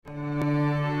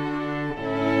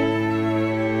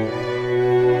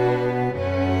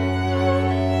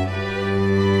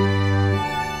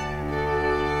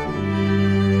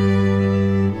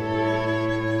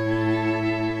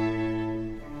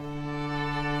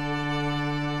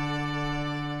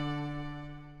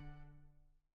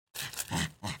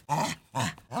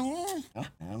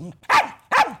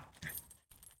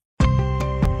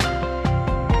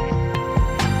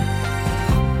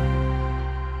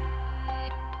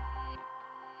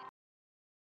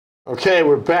Okay,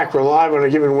 we're back. We're live on a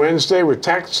given Wednesday with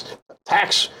tax.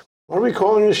 What are we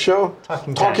calling this show?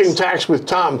 Talking Tax with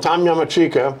Tom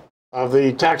Yamachika of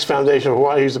the Tax Foundation of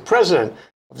Hawaii. He's the president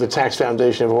of the Tax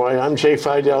Foundation of Hawaii. I'm Jay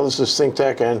Fidel. This is Think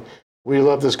Tech, and we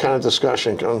love this kind of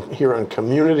discussion here on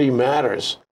Community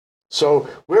Matters. So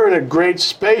we're in a great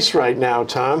space right now,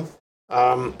 Tom.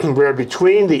 We're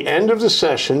between the end of the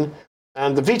session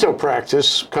and the veto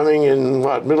practice coming in,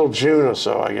 middle June or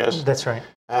so, I guess. That's right.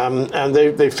 And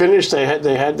they finished. They had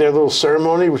their little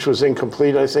ceremony, which was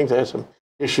incomplete. I think they had some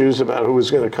issues about who was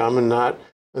going to come and not,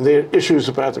 and they had issues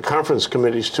about the conference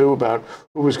committees too, about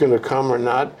who was going to come or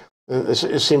not. And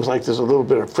it seems like there's a little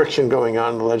bit of friction going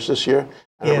on in the ledge this year.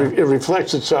 And it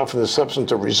reflects itself in the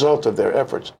substantive result of their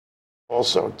efforts,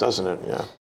 also, doesn't it? Yeah.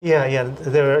 Yeah.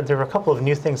 There were a couple of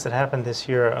new things that happened this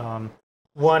year.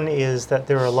 One is that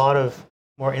there were a lot of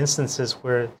more instances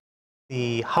where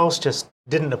the House just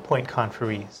didn't appoint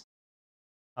conferees.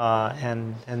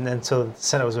 And then so the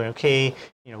Senate was going, okay,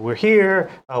 we're here.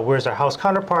 Where's our House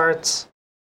counterparts?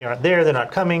 They're not there. They're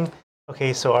not coming.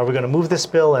 Okay, so are we going to move this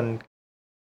bill and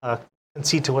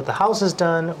concede to what the House has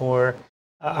done, or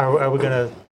are we going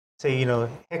to say,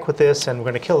 heck with this, and we're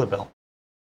going to kill the bill?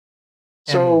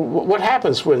 So what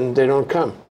happens when they don't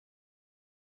come?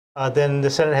 Then the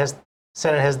Senate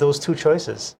has those two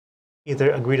choices: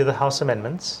 either agree to the House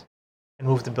amendments and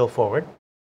move the bill forward,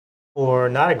 or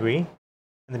not agree,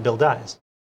 and the bill dies.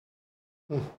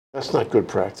 That's not good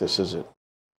practice, is it?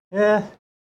 Yeah,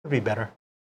 could be better.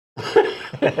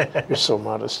 You're so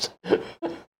modest.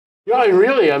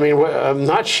 Really,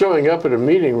 not showing up at a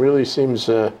meeting really seems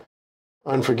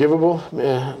unforgivable.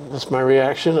 That's my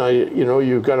reaction.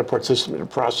 You've got to participate in the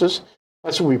process.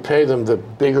 That's what we pay them the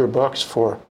bigger bucks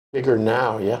for. Bigger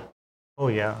now, yeah? Oh,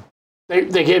 yeah.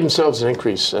 They gave themselves an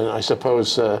increase, and I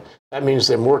suppose that means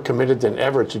they're more committed than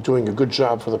ever to doing a good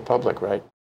job for the public, right?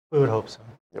 We would hope so.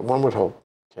 One would hope.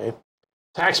 Okay.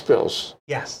 Tax bills.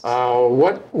 Yes.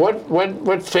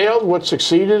 What failed, what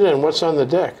succeeded, and what's on the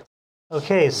deck?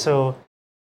 Okay, so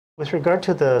with regard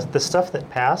to the stuff that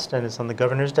passed and is on the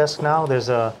governor's desk now, there's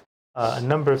a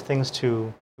number of things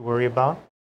to worry about.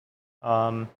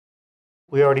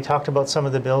 We already talked about some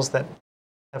of the bills that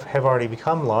have already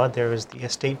become law. There is the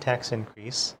estate tax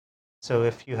increase. So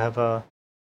if you have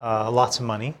lots of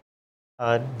money,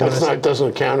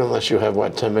 doesn't count unless you have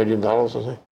 $10 million or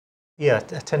something. Yeah, a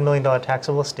 $10 million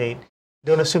taxable estate.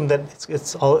 Don't assume that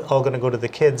it's all going to go to the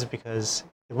kids, because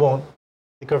it won't.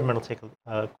 The government will take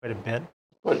quite a bit.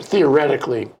 But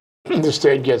theoretically, the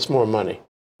state gets more money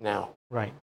now.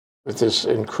 Right. With this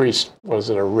increased,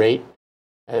 a rate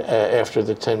after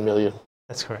the 10 million?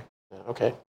 That's correct.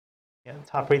 Okay. Yeah, the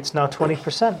top rate's now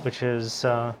 20%, which is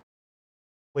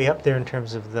way up there in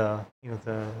terms of the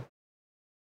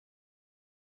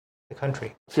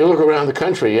country. If you look around the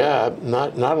country,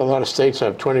 not a lot of states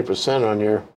have 20% on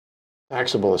your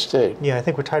taxable estate. Yeah, I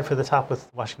think we're tied for the top with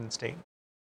Washington State.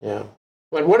 Yeah.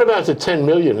 But what about the 10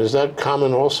 million? Is that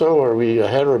common also, or are we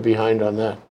ahead or behind on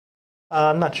that?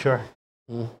 I'm not sure.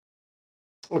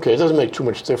 Okay, it doesn't make too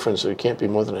much difference. It can't be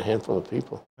more than a handful of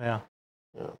people. Yeah.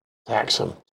 Tax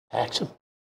them.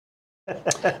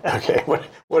 Okay,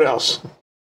 what else?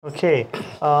 Okay.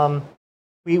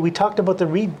 We talked about the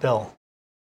REIT bill,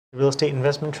 the Real Estate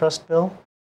Investment Trust bill.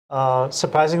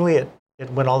 Surprisingly, it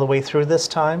went all the way through this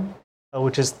time,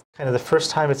 which is kind of the first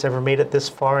time it's ever made it this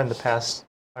far in the past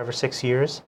 5 or 6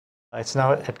 years. It's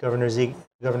now at Governor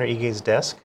Ige's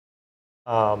desk.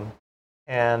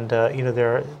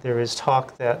 There is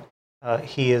talk that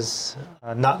he is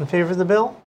not in favor of the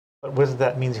bill, but whether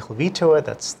that means he'll veto it,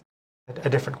 that's a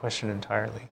different question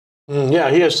entirely. Yeah,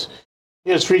 he has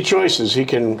 3 choices. He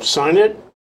can sign it,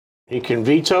 he can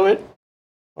veto it,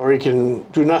 or he can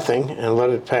do nothing and let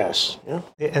it pass. Yeah?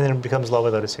 And then it becomes law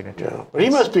without a signature. Yeah. But he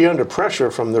must be under pressure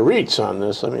from the REITs on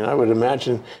this. I would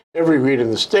imagine every REIT in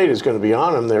the state is going to be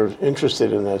on him. They're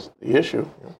interested in the issue.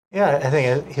 Yeah, I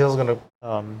think he's going to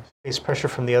face pressure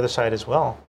from the other side as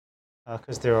well,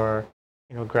 because there are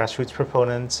grassroots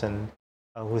proponents and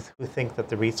who think that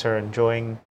the REITs are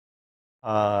enjoying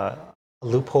a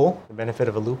loophole, the benefit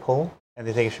of a loophole, and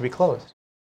they think it should be closed.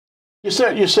 You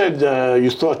said you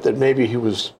thought that maybe he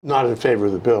was not in favor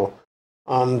of the bill,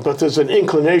 but there's an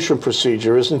inclination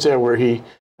procedure, isn't there, where he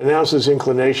announces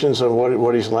inclinations on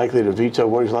what he's likely to veto,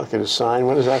 what he's likely to sign.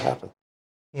 When does that happen?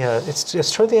 Yeah,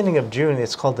 it's toward the ending of June.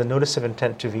 It's called the Notice of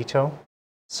Intent to Veto.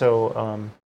 So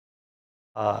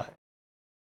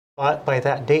by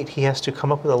that date, he has to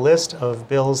come up with a list of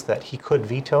bills that he could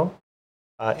veto.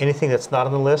 Anything that's not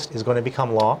on the list is going to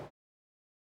become law.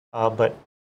 But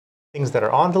things that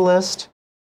are on the list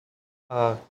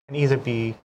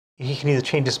he can either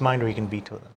change his mind or he can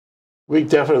veto them. we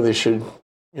definitely should,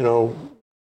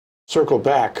 circle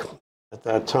back at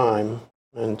that time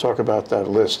and talk about that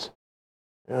list.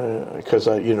 Because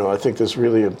I think there's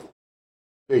really a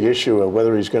big issue of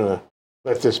whether he's going to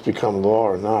let this become law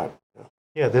or not.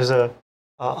 Yeah, there's a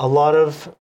lot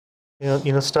of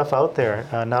stuff out there.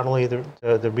 Not only the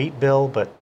REIT bill,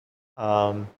 but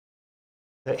the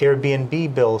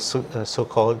Airbnb bill,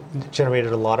 so-called,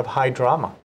 generated a lot of high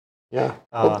drama. Yeah.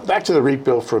 Back to the REIT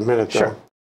bill for a minute, though. Sure.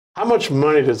 How much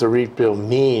money does the REIT bill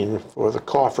mean for the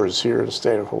coffers here in the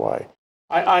state of Hawaii?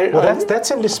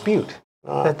 That's in dispute.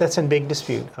 That's in big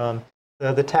dispute.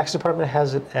 The tax department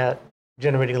has it at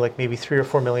generating like maybe $3 or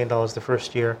 $4 million the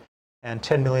first year, and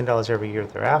 $10 million every year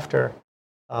thereafter.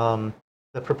 The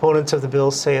proponents of the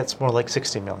bill say it's more like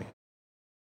 $60 million.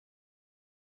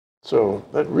 So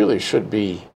that really should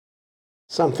be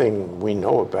something we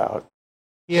know about.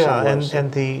 Yeah,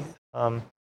 and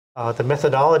the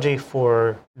methodology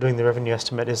for doing the revenue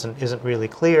estimate isn't really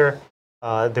clear.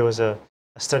 There was a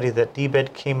study that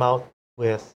DBED came out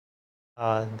with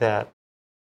that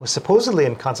was supposedly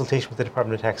in consultation with the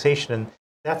Department of Taxation, and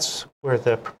that's where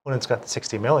the proponents got the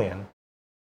 $60 million.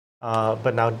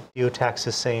 But now DOTax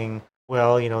is saying,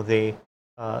 well, the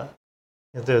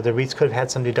REITs could have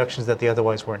had some deductions that they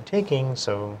otherwise weren't taking.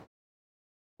 So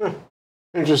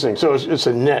interesting. So it's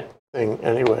a net thing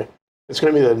anyway. It's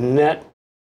going to be the net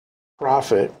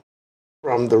profit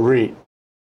from the REIT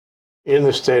in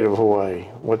the state of Hawaii,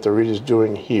 what the REIT is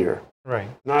doing here. Right.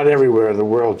 Not everywhere in the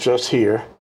world, just here.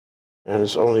 And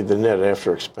it's only the net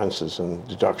after expenses and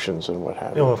deductions and what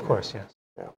have you. Oh, of course, yes.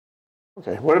 Yeah.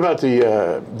 Okay. What about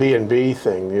the B&B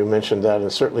thing? You mentioned that,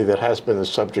 and certainly that has been the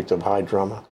subject of high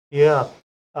drama. Yeah.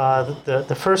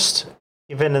 The first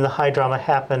event in the high drama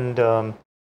happened, I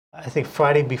think,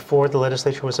 Friday before the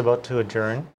legislature was about to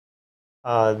adjourn.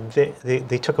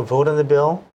 They took a vote on the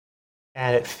bill,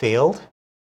 and it failed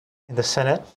in the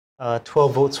Senate.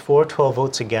 12 votes for, 12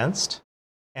 votes against,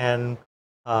 and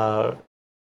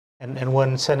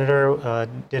one senator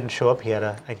didn't show up. He had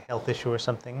a health issue or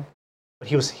something, but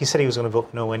he said he was going to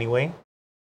vote no anyway.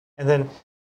 And then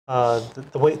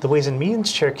the Ways and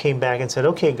Means chair came back and said,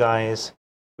 "Okay, guys,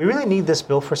 we really need this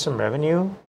bill for some revenue,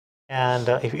 and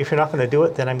if you're not going to do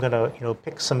it, then I'm going to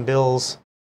pick some bills,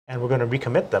 and we're going to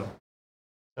recommit them."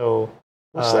 So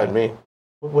what's that mean?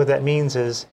 What that means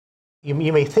is you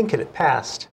may think it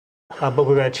passed, but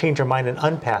we're going to change our mind and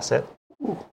unpass it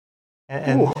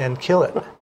and kill it.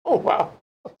 Oh, wow.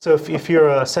 So if you're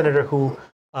a senator who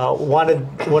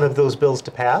wanted one of those bills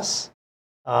to pass,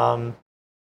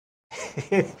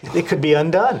 it could be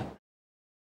undone.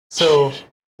 So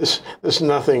there's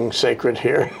nothing sacred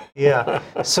here. Yeah.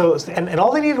 So and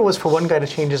all they needed was for one guy to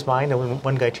change his mind, and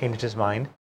one guy changed his mind,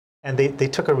 and they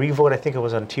took a revote. I think it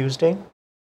was on Tuesday.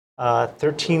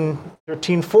 13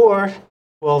 for,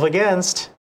 12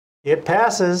 against. It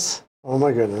passes. Oh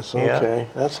my goodness. Okay, yeah.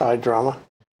 That's high drama.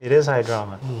 It is high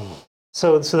drama.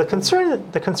 So the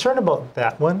concern about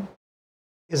that one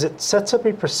is it sets up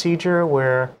a procedure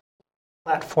where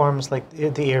platforms like the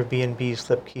Airbnb,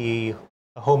 Flipkey,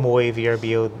 HomeAway,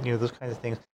 VRBO, those kinds of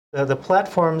things, the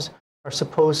platforms are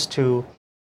supposed to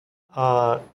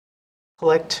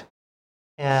collect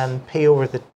and pay over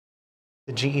the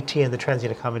GET and the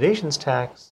transient accommodations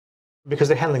tax because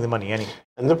they're handling the money anyway.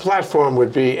 And the platform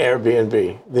would be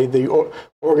Airbnb, the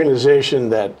organization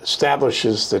that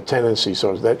establishes the tenancy,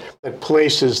 so that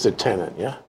places the tenant,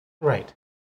 yeah? Right.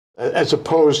 As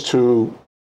opposed to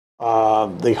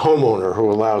the homeowner who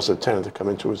allows the tenant to come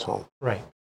into his home. Right.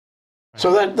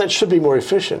 So that should be more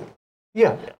efficient.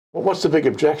 Yeah. Well, what's the big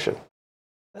objection?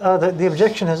 The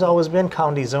objection has always been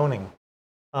county zoning.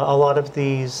 A lot of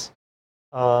these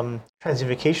transient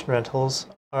vacation rentals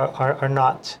are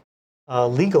not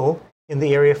legal in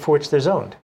the area for which they're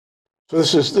zoned. So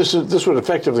this would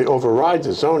effectively override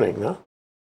the zoning, no?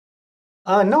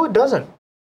 No, it doesn't.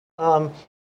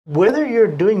 Whether you're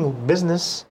doing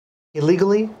business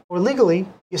illegally or legally,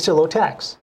 you still owe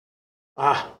tax.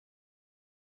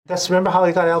 Remember how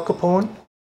they got Al Capone?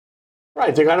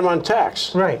 Right, they got him on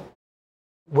tax. Right.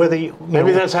 Whether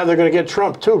maybe that's how they're going to get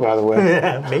Trump too, by the way.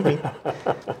 Yeah, maybe.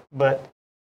 But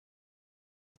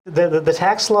the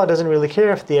tax law doesn't really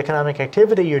care if the economic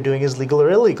activity you're doing is legal or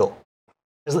illegal.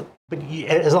 But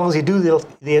as long as you do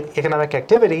the economic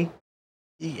activity,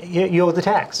 you owe the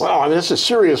tax. Well, I mean, that's a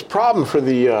serious problem for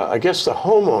the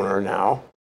homeowner now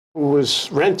who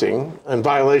was renting in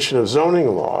violation of zoning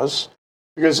laws,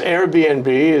 because Airbnb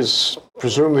is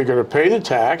presumably going to pay the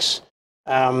tax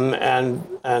and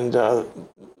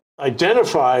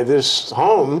identify this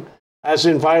home as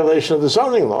in violation of the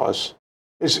zoning laws.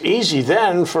 It's easy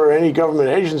then for any government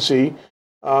agency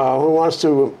who wants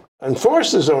to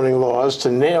enforce the zoning laws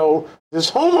to nail this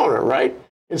homeowner, right?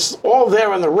 It's all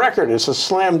there on the record. It's a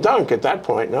slam dunk at that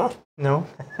point, no? No.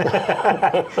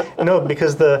 No,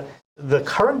 because the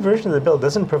current version of the bill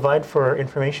doesn't provide for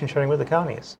information sharing with the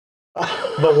counties.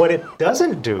 But what it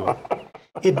doesn't do,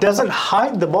 it doesn't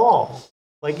hide the ball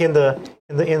like in the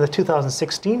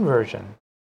 2016 version.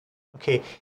 Okay,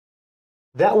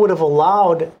 that would have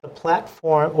allowed the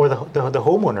platform or the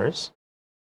homeowners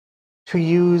to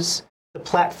use the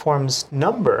platform's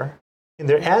number in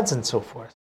their ads and so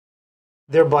forth,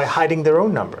 thereby hiding their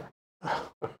own number.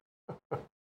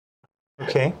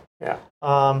 Okay. Yeah.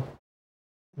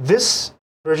 This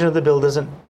version of the bill doesn't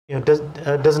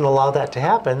allow that to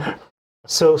happen.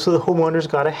 So the homeowner's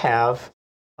got to have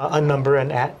a number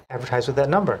and advertise with that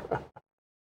number.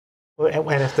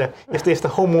 And if the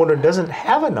homeowner doesn't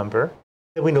have a number,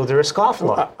 then we know they're a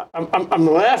scofflaw. I'm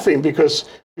laughing because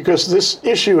this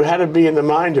issue had to be in the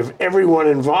mind of everyone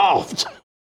involved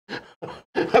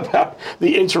about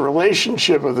the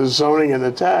interrelationship of the zoning and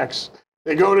the tax.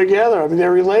 They go together. I mean,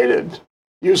 they're related.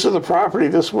 Use of the property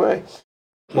this way.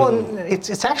 Well,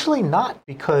 it's actually not,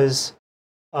 because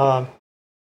the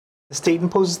state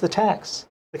imposes the tax,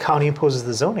 the county imposes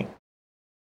the zoning.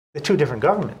 They're two different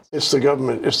governments. It's the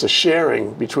government. It's the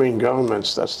sharing between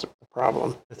governments that's the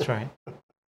problem. That's right.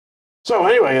 So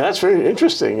anyway, that's very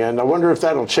interesting, and I wonder if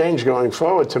that'll change going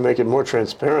forward to make it more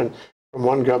transparent from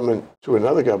one government to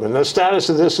another government. The status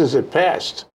of this is it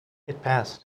passed. It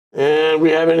passed. And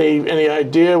we have any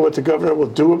idea what the governor will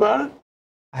do about it?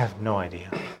 I have no idea.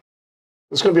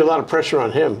 There's going to be a lot of pressure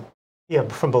on him. Yeah,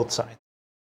 from both sides.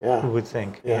 Yeah. Who would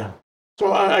think? Yeah.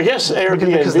 So I guess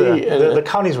Airbnb... Because the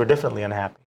counties were definitely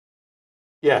unhappy.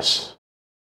 Yes.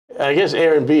 I guess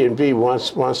Airbnb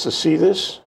wants to see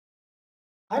this.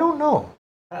 I don't know.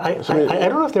 I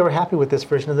don't know if they were happy with this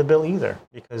version of the bill either,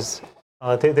 because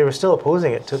they were still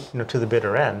opposing it to the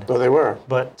bitter end. Oh, they were.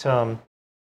 But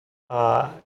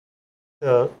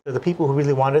the people who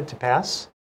really wanted it to pass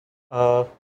were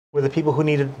the people who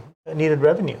needed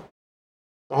revenue.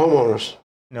 The homeowners.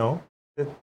 No, the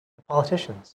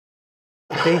politicians.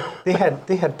 They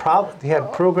had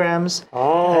programs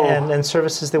and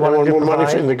services they wanted to more provide.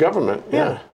 money from the government.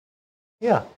 Yeah.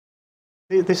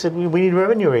 They said we need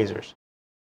revenue raisers.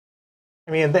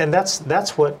 I mean, and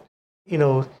that's what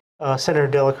Senator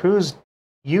De La Cruz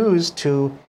used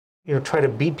to try to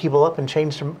beat people up and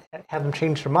have them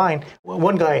change their mind.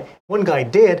 One guy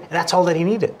did, and that's all that he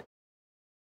needed.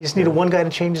 He just needed one guy to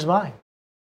change his mind.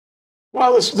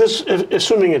 Well, this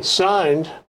assuming it's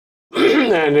signed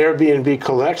and Airbnb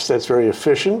collects, that's very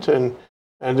efficient, and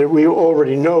we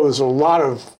already know there's a lot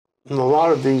of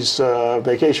these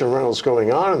vacation rentals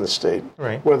going on in the state,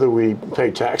 right, whether we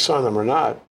pay tax on them or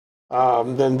not.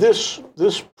 Then this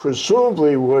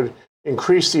presumably would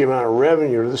increase the amount of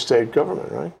revenue to the state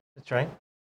government, right? That's right.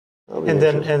 And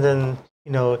then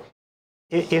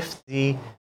if the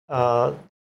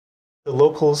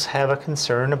locals have a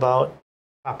concern about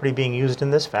property being used in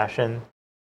this fashion,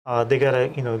 they got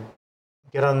to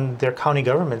get on their county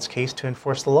government's case to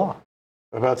enforce the law.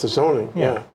 About the zoning,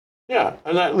 yeah,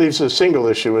 and that leaves a single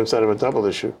issue instead of a double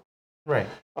issue. Right.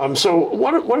 So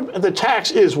what the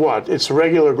tax is? What? It's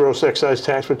regular gross excise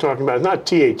tax we're talking about, not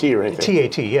TAT or anything.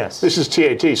 TAT, yes. This is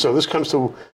TAT, so this comes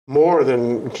to more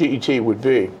than GET would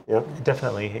be. Yeah.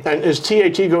 Definitely. And is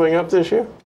TAT going up this year?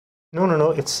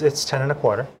 No. It's 10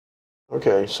 1/4.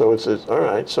 Okay, so it's all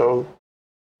right. So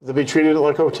they'll be treated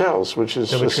like hotels, which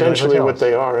is essentially what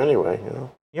they are anyway.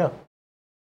 Yeah.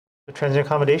 The transient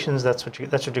accommodations, that's what you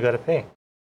got to pay,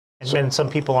 and some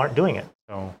people aren't doing it.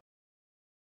 So.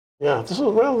 Yeah, this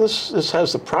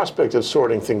has the prospect of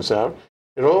sorting things out.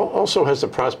 It also has the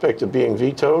prospect of being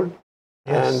vetoed,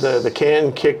 yes, and the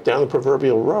can kicked down the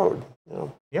proverbial road.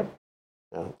 Yep.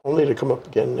 Only to come up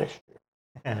again next year.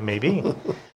 Maybe.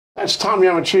 That's Tom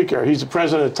Yamachika. He's the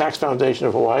president of the Tax Foundation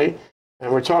of Hawaii,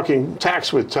 and we're talking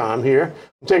tax with Tom here.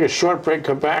 We'll take a short break,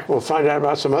 come back, we'll find out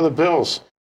about some other bills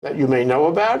that you may know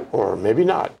about, or maybe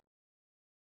not.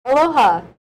 Aloha,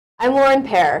 I'm Lauren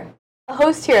Pear, a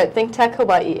host here at ThinkTech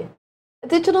Hawaii, a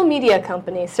digital media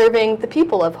company serving the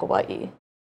people of Hawaii.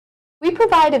 We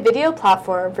provide a video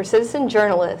platform for citizen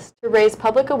journalists to raise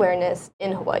public awareness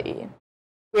in Hawaii.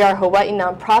 We are a Hawaii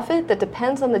nonprofit that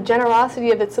depends on the generosity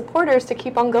of its supporters to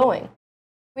keep on going.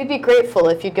 We'd be grateful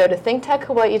if you'd go to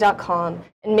thinktechhawaii.com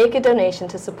and make a donation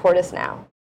to support us now.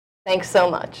 Thanks so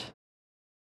much.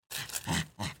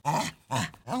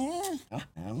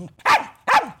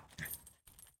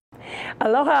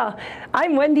 Aloha.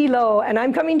 I'm Wendy Lowe, and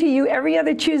I'm coming to you every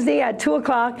other Tuesday at 2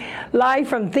 o'clock, live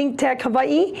from Think Tech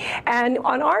Hawaii. And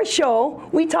on our show,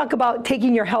 we talk about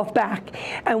taking your health back.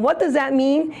 And what does that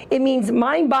mean? It means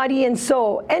mind, body, and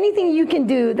soul. Anything you can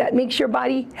do that makes your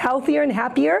body healthier and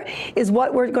happier is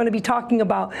what we're going to be talking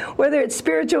about. Whether it's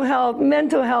spiritual health,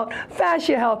 mental health,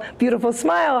 fascia health, beautiful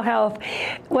smile health,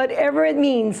 whatever it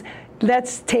means,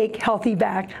 let's take healthy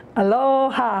back.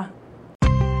 Aloha.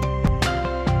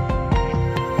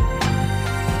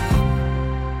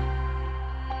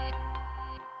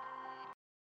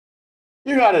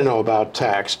 You got to know about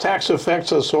tax. Tax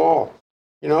affects us all.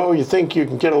 You know, you think you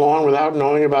can get along without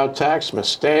knowing about tax?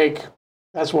 Mistake.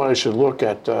 That's why I should look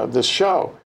at this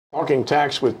show, Talking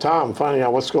Tax with Tom, finding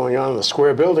out what's going on in the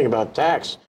square building about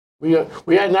tax. We are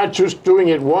not just doing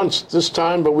it once this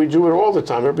time, but we do it all the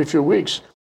time, every few weeks.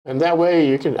 And that way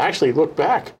you can actually look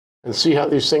back and see how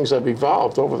these things have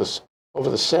evolved over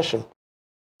the session.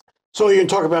 So you can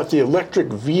talk about the electric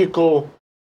vehicle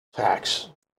tax.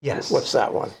 Yes. What's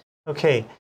that one? Okay,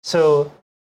 so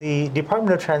the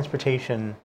Department of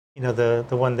Transportation, you know,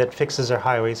 the one that fixes our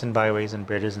highways and byways and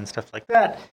bridges and stuff like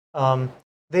that,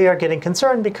 they are getting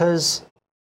concerned because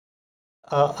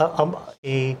a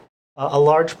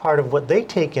large part of what they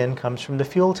take in comes from the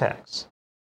fuel tax.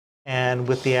 And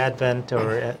with the advent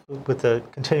or with the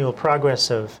continual progress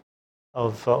of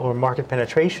or market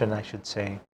penetration, I should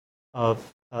say,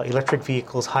 of electric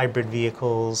vehicles, hybrid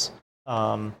vehicles,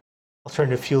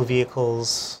 alternative fuel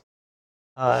vehicles,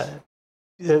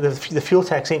 the fuel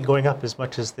tax ain't going up as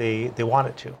much as they want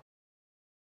it to.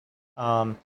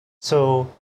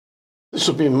 So this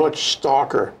will be much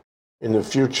starker in the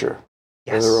future.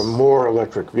 yes. And there are more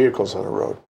electric vehicles on the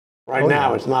road. Right now,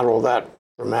 yeah. it's not all that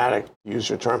dramatic, to use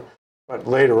your term, but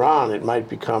later on, it might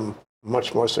become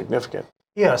much more significant.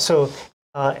 Yeah, so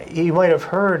you might have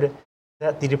heard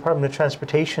that the Department of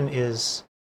Transportation is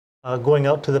going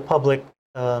out to the public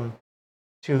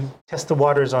to test the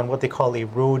waters on what they call a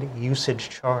road usage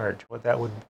charge. What that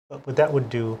would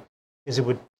do is it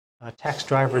would tax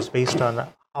drivers based on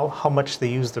how much they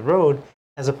use the road,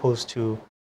 as opposed to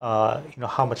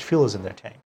how much fuel is in their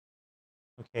tank.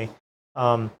 Okay,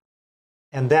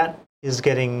 and that is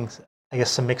getting, I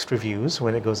guess, some mixed reviews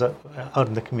when it goes out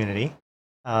in the community.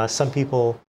 Some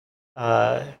people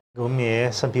go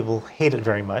meh, some people hate it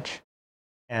very much,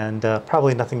 and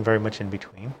probably nothing very much in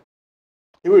between.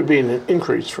 It would be an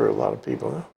increase for a lot of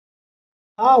people.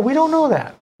 Huh? We don't know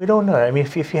that. We don't know that. I mean,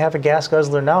 if you have a gas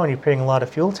guzzler now and you're paying a lot of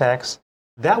fuel tax,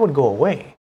 that would go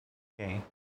away. Okay,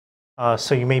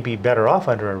 so you may be better off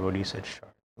under a road usage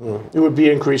charge. It would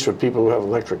be increased for people who have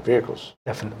electric vehicles.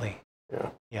 Definitely.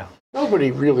 Yeah.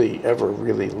 Nobody really ever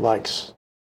likes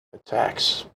a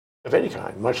tax of any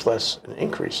kind, much less an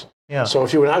increase. Yeah. So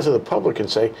if you went out to the public and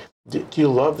say, do you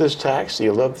love this tax? Do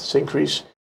you love this increase?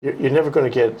 You're never going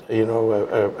to get,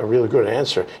 a really good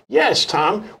answer. Yes,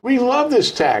 Tom, we love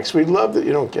this tax. We love that.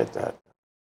 You don't get that.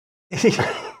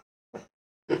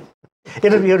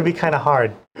 It'll be kind of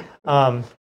hard.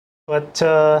 But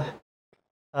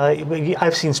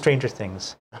I've seen stranger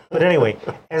things. But anyway,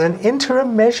 as an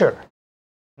interim measure,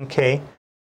 okay,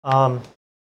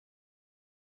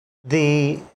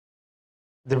 the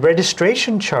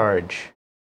registration charge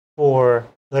for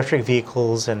electric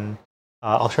vehicles and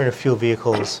alternative fuel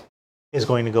vehicles is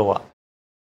going to go up,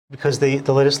 because the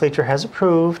legislature has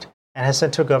approved and has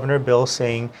sent to a governor a bill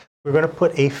saying we're going to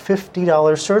put a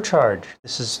 $50 surcharge,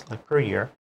 this is like per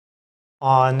year,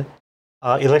 on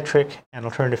electric and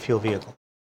alternative fuel vehicles.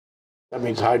 That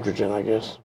means hydrogen, I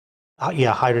guess.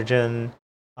 Yeah, hydrogen,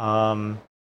 biomass.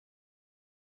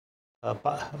 I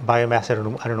don't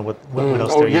know what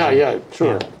else. Oh they're yeah, using.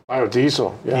 sure. Yeah.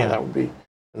 Biodiesel. Yeah. That would be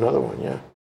another one. Yeah.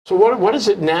 So what is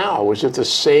it now? Is it the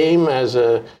same as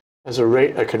a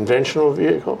conventional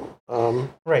vehicle?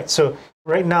 Right. So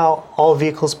right now, all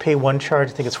vehicles pay one charge.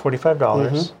 I think it's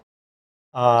 $45.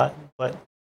 But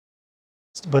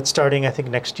starting, I think,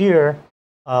 next year,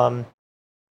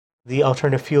 the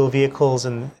alternative fuel vehicles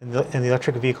and the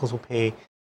electric vehicles will pay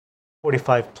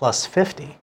 $45 plus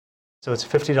 $50. So it's a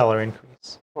 $50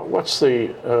 increase. Well, what's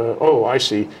the? I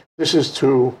see. This is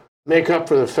to make up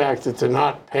for the fact that they're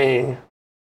not paying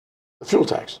the fuel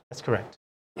tax. That's correct.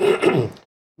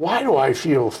 Why do I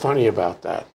feel funny about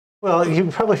that? Well, you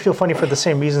probably feel funny for the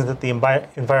same reasons that the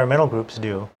environmental groups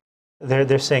do.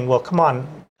 They're saying, well, come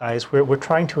on, guys, we're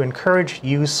trying to encourage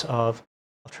use of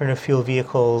alternative fuel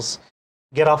vehicles,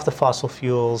 get off the fossil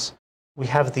fuels. We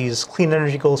have these clean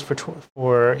energy goals for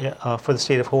the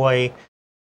state of Hawaii.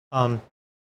 All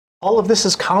of this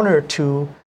is counter to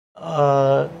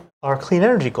our clean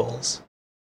energy goals.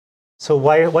 So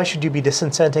why should you be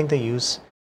disincenting the use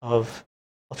of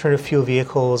alternative fuel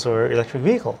vehicles or electric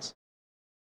vehicles.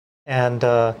 And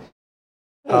I'll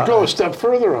go a step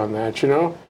further on that,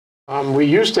 we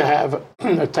used to have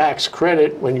a tax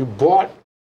credit when you bought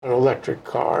an electric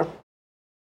car.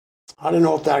 I don't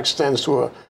know if that extends to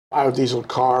a biodiesel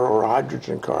car or a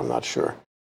hydrogen car, I'm not sure.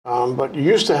 But you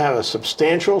used to have a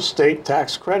substantial state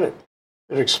tax credit.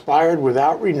 It expired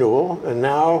without renewal, and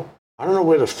now, I don't know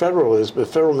where the federal is, but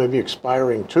federal may be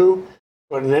expiring too.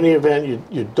 But in any event,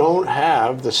 you don't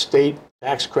have the state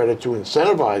tax credit to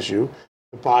incentivize you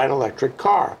to buy an electric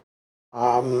car.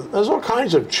 There's all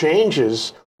kinds of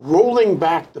changes rolling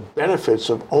back the benefits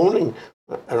of owning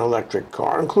an electric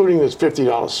car, including this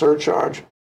 $50 surcharge.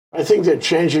 I think they're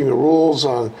changing the rules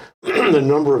on the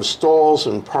number of stalls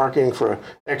and parking for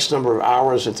X number of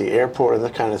hours at the airport and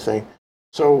that kind of thing.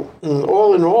 So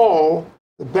all in all,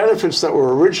 the benefits that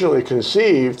were originally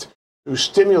conceived to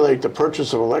stimulate the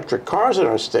purchase of electric cars in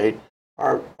our state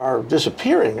are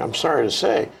disappearing, I'm sorry to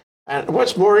say. And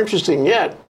what's more interesting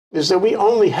yet is that we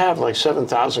only have like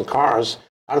 7,000 cars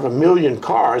out of 1 million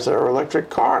cars that are electric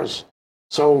cars.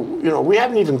 So, we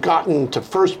haven't even gotten to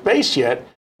first base yet.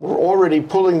 We're already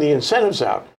pulling the incentives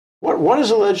out. What does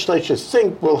the legislature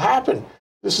think will happen?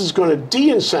 This is going to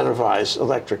de-incentivize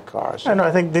electric cars.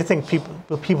 I think they think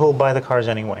people buy the cars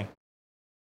anyway.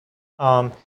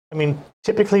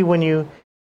 Typically when you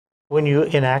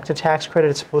enact a tax credit,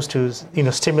 it's supposed to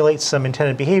stimulate some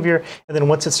intended behavior, and then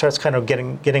once it starts kind of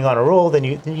getting on a roll, then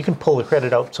you can pull the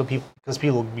credit out because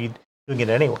people will be doing it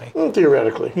anyway.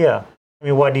 Theoretically. Yeah.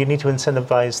 Why do you need to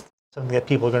incentivize something that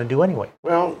people are going to do anyway?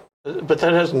 Well, but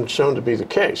that hasn't shown to be the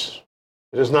case.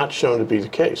 It has not shown to be the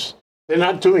case. They're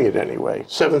not doing it anyway.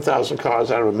 7,000 cars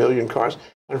out of 1 million cars.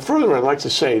 And further, I'd like to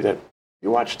say that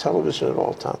you watch television at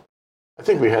all, Tom. I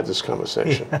think we had this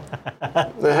conversation.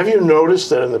 Now, have you noticed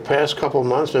that in the past couple of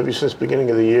months, maybe since the beginning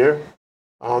of the year,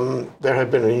 there have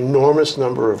been an enormous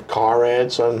number of car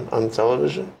ads on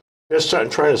television? They're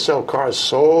trying to sell cars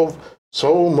so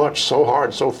much, so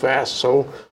hard, so fast, so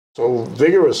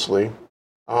vigorously,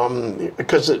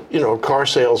 because car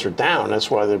sales are down. That's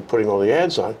why they're putting all the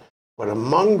ads on. But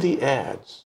among the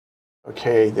ads,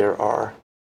 there are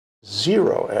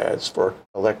 0 ads for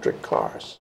electric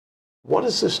cars. What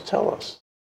does this tell us?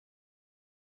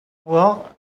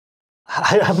 Well,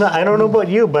 I don't know about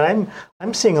you, but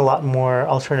I'm seeing a lot more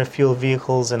alternative fuel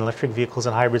vehicles and electric vehicles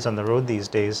and hybrids on the road these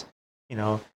days.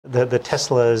 The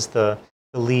Teslas, the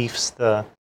Leafs, the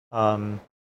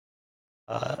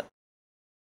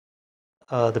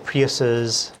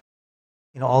Priuses,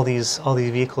 all these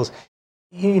vehicles.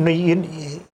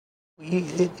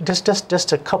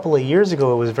 Just a couple of years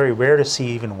ago, it was very rare to see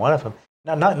even one of them.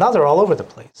 Now they're all over the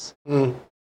place.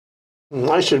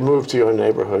 I should move to your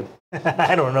neighborhood.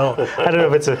 I don't know. I don't know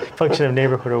if it's a function of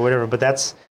neighborhood or whatever, but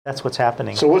that's what's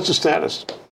happening. So what's the status?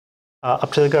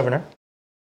 Up to the governor.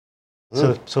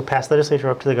 So past legislature,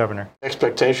 up to the governor.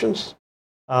 Expectations?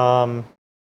 We don't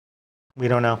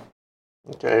know.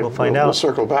 Okay, we'll find out. We'll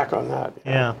circle back on that.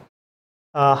 Yeah.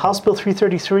 House Bill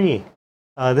 333.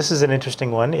 This is an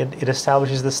interesting one. It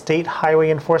establishes the State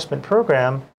Highway Enforcement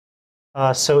Program.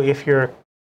 So if you're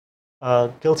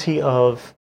guilty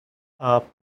of a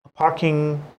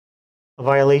parking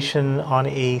violation on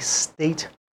a state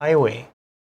highway,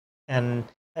 and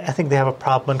I think they have a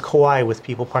problem in Kauai with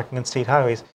people parking on state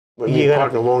highways. When you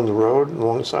parking along the road,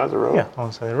 along the side of the road? Yeah, along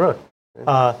the side of the road.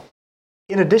 Okay.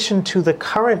 In addition to the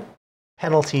current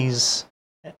penalties,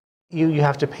 you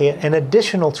have to pay an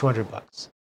additional $200.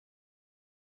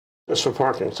 Just for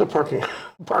parking. It's a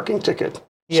parking ticket,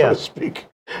 so to speak.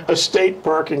 A state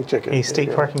parking ticket. A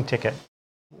state parking ticket.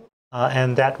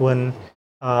 And that one,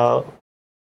 part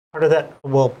of that,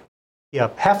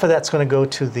 half of that's going to go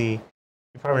to the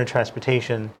Department of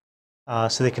Transportation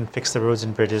so they can fix the roads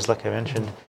and bridges, like I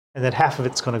mentioned. And then half of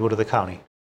it's going to go to the county.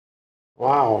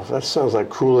 Wow, that sounds like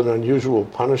cruel and unusual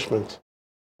punishment.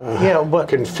 But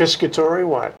confiscatory,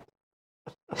 what?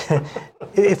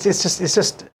 it's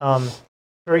just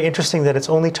very interesting that it's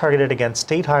only targeted against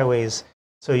state highways.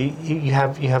 So you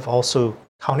have also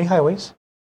county highways,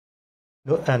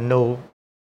 and no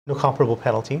comparable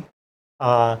penalty.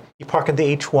 You park in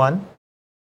the H1.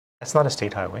 That's not a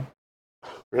state highway.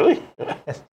 Really?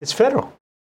 It's federal.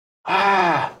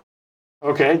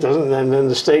 Okay. Then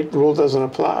the state rule doesn't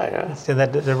apply. Huh?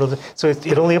 So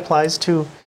it only applies to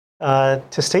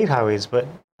state highways, but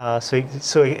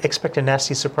so expect a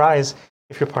nasty surprise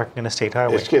if you're parking on a state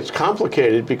highway. It gets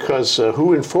complicated because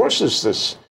who enforces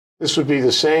this? This would be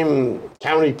the same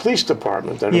county police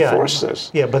department that enforced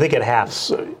this. Yeah, but they get half.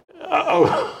 So,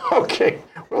 okay.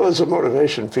 Well, there's a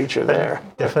motivation feature there.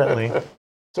 Definitely.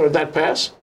 So did that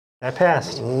pass? That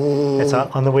passed. It's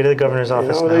on the way to the governor's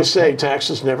office You know, now. they say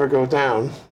taxes never go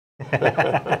down.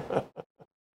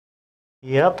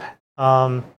 Yep.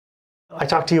 I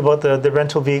talked to you about the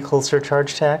rental vehicle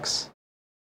surcharge tax.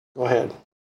 Go ahead.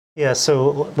 Yeah.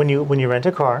 So when you rent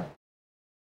a car,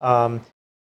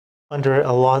 under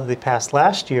a law that they passed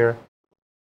last year,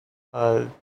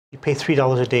 you pay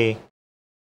 $3 a day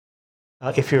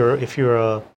if you're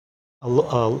a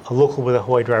local with a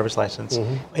Hawaii driver's license,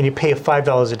 and you pay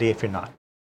 $5 a day if you're not.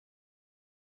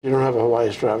 You don't have a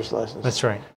Hawaii driver's license. That's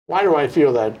right. Why do I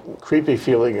feel that creepy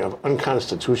feeling of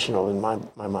unconstitutional in my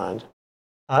mind?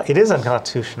 It is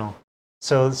unconstitutional.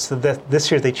 So that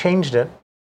this year they changed it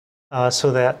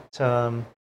so that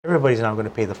everybody's now going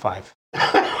to pay the $5.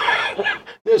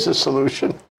 There's a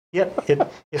solution. Yep,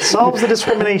 it solves the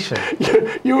discrimination.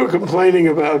 You were complaining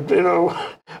about,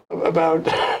 about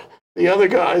the other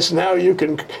guys. Now you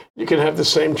can have the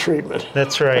same treatment.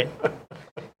 That's right.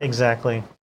 Exactly.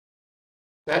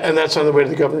 And that's on the way to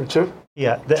the governor too?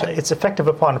 Yeah, it's effective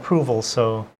upon approval.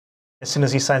 So as soon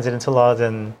as he signs it into law,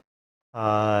 then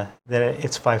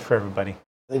it's $5 for everybody.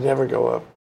 They never go up.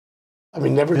 I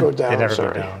mean, never go down. They never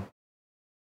go down.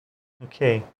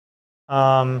 Okay.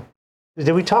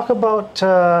 Did we talk about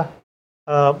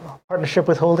partnership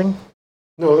withholding?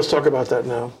 No, let's talk about that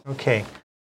now. Okay.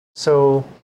 So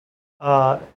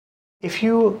if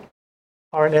you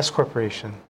are an S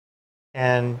corporation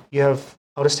and you have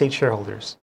out-of-state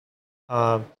shareholders,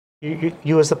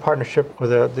 you as the partnership or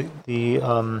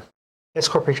the S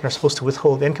corporation are supposed to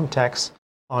withhold income tax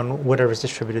on whatever is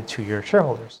distributed to your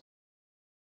shareholders.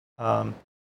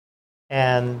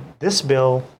 And this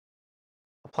bill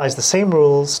applies the same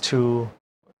rules to,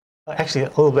 actually a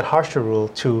little bit harsher rule,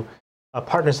 to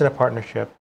partners in a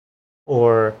partnership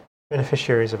or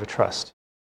beneficiaries of a trust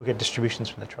who get distributions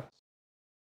from the trust.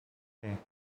 Okay.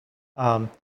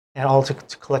 And all to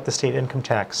collect the state income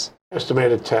tax.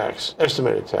 Estimated tax.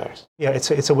 Yeah,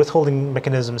 it's a withholding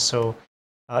mechanism. So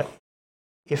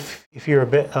if you're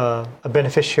a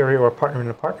beneficiary or a partner in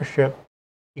a partnership,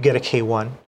 you get a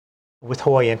K-1 with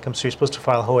Hawaii income. So you're supposed to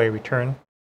file a Hawaii return.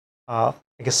 I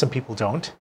guess some people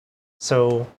don't.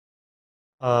 So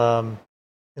in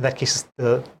that case,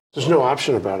 there's no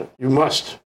option about it. You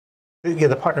must. Yeah,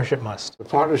 the partnership must. The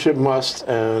partnership must,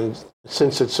 and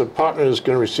since it's a partner that's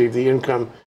going to receive the income,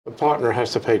 the partner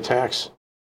has to pay tax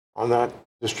on that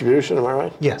distribution. Am I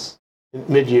right? Yes.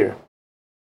 Mid-year.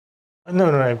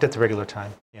 No, at the regular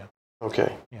time. Yeah.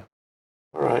 Okay. Yeah.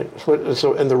 All right.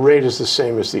 So, and the rate is the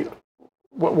same as the.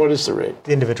 What is the rate?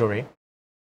 The individual rate.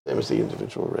 Same as the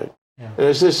individual rate. Yeah. And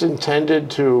is this intended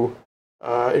to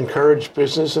encourage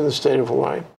business in the state of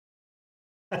Hawaii?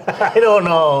 I don't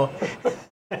know.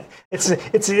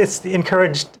 It's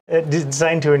encouraged,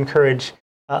 designed to encourage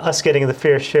us getting the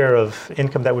fair share of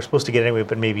income that we're supposed to get anyway,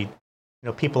 but maybe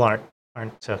people aren't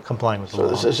complying with the law. So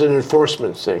this is an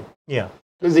enforcement thing. Yeah.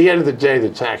 At the end of the day, the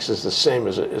tax is the same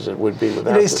as it would be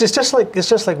without. It's just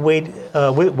like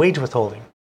wage withholding.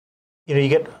 You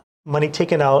get money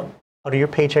taken out of your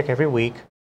paycheck every week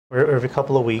or every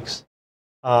couple of weeks,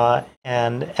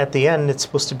 and at the end, it's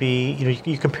supposed to be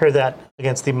you compare that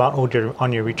against the amount owed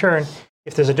on your return.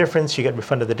 If there's a difference, you get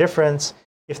refunded the difference.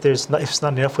 If it's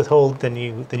not enough withhold, then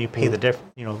you pay pay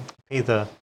the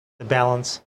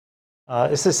balance.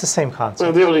 It's the same concept.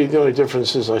 Well, the only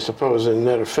difference is, I suppose, in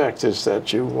net effect, is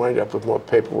that you wind up with more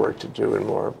paperwork to do and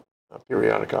more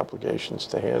periodic obligations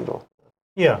to handle.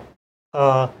 Yeah,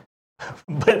 but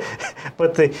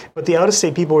the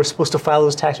out-of-state people were supposed to file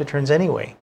those tax returns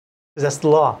anyway, because that's the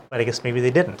law. But I guess maybe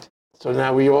they didn't. So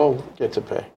now we all get to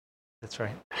pay. That's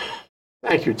right.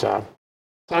 Thank you, Tom.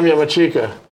 Tom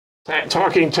Yamachika,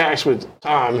 talking tax with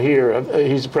Tom here.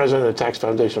 He's the president of the Tax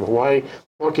Foundation of Hawaii.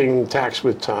 Talking tax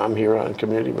with Tom here on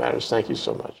Community Matters. Thank you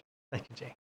so much. Thank you,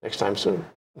 Jay. Next time soon.